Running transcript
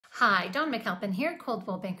Hi, Dawn McAlpine here,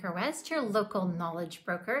 Coldwell Banker West, your local knowledge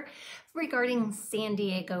broker regarding San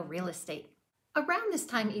Diego real estate. Around this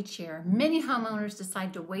time each year, many homeowners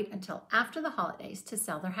decide to wait until after the holidays to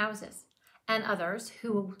sell their houses. And others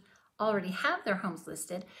who already have their homes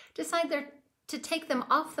listed decide to take them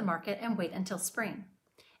off the market and wait until spring.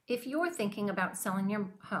 If you're thinking about selling your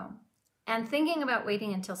home and thinking about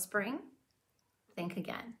waiting until spring, think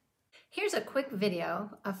again. Here's a quick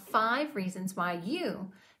video of 5 reasons why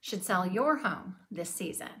you should sell your home this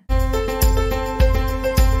season.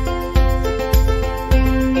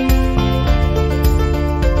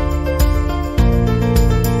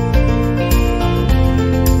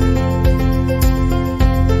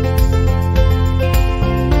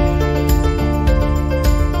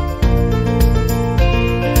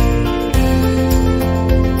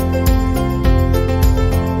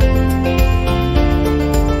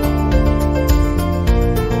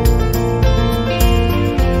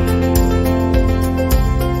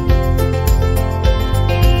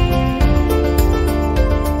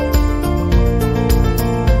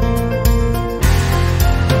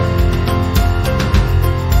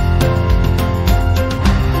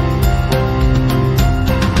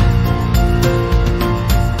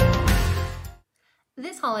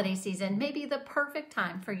 This holiday season may be the perfect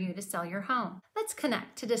time for you to sell your home. Let's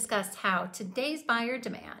connect to discuss how today's buyer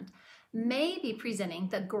demand may be presenting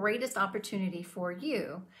the greatest opportunity for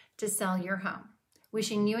you to sell your home.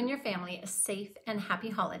 Wishing you and your family a safe and happy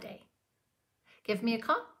holiday. Give me a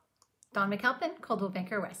call. Dawn McAlpine, Coldwell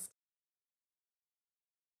Banker West.